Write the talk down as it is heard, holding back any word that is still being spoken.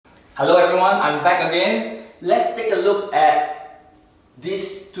Hello everyone, I'm back again. Let's take a look at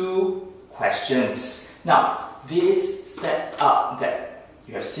these two questions. Now, this setup that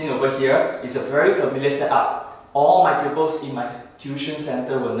you have seen over here is a very familiar setup. All my pupils in my tuition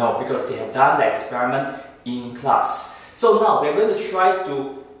center will know because they have done the experiment in class. So now we're going to try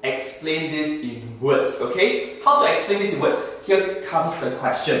to explain this in words, okay? How to explain this in words? Here comes the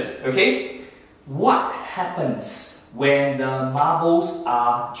question, okay? What happens when the marbles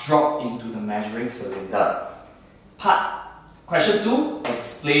are dropped into the measuring cylinder? Question 2,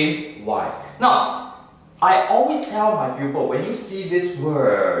 explain why. Now, I always tell my pupil, when you see this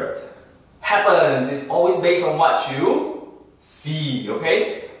word, happens is always based on what you see,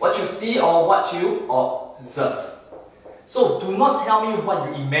 okay? What you see or what you observe. So do not tell me what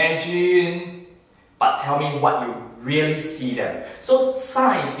you imagine, but tell me what you really see them. So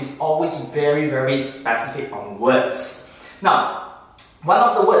science is always very specific on words. Now, one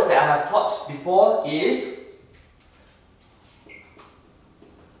of the words that I have taught before is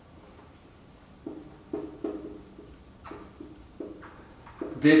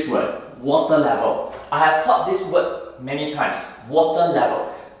this word, water level. I have taught this word many times, water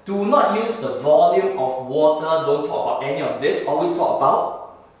level. Do not use the volume of water, don't talk about any of this, always talk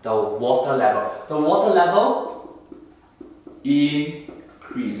about the water level. The water level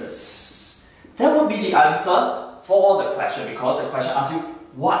increases. That would be the answer for the question, because the question asks you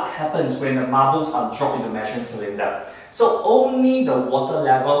what happens when the marbles are dropped into the measuring cylinder. So only the water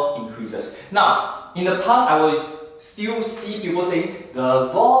level increases. Now, in the past I will still see people saying the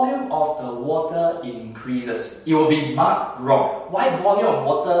volume of the water increases. It will be marked wrong. Why volume of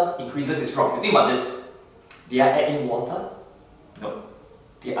water increases is wrong? You think about this. Did I add in water? No.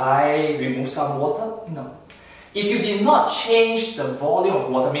 Did I remove some water? No. If you did not change the volume of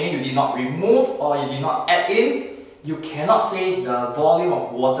water, meaning you did not remove or you did not add in, you cannot say the volume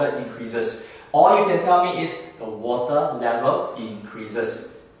of water increases. All you can tell me is the water level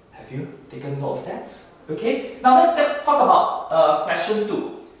increases. Have you taken note of that? Okay, now let's talk about question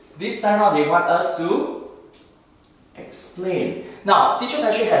 2. This time around they want us to explain. Now, Teacher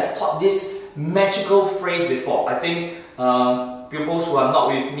Patrick has taught this magical phrase before. I think pupils who are not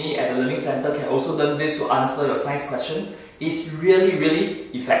with me at the Learning Center can also learn this to answer your science questions. It's really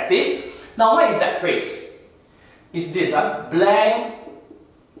effective. Now, what is that phrase? It's this, blank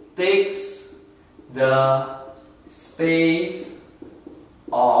takes the space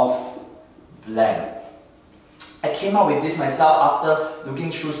of blank. I came up with this myself after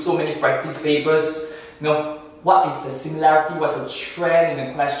looking through so many practice papers. You know, what is the similarity, what's the trend in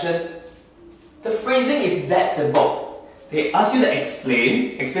the question? The phrasing is that simple. They ask you to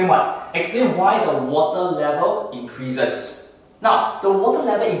explain. Explain what? Explain why the water level increases. Now, the water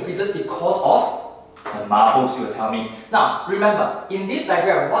level increases because of the marbles, you will tell me. Now, remember, in this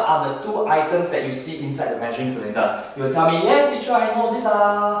diagram, what are the two items that you see inside the measuring cylinder? You will tell me, yes teacher, I know these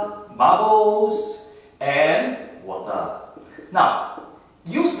are marbles and water. Now,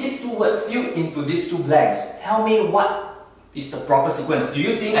 use these two words, fill into these two blanks. Tell me what is the proper sequence. Do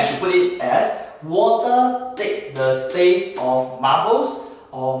you think I should put it as water take the space of marbles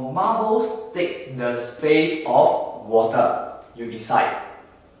or marbles take the space of water? You decide.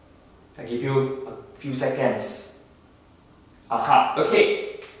 I give you a few seconds.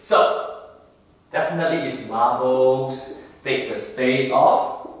 Okay, so definitely it's marbles take the space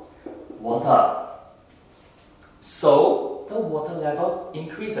of water. So the water level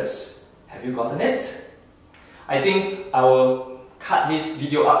increases. Have you gotten it? I think I will cut this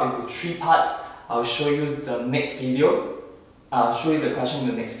video up into 3 parts. I'll show you the next video. I'll show you the question in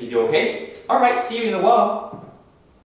the next video, okay? Alright, see you in a while.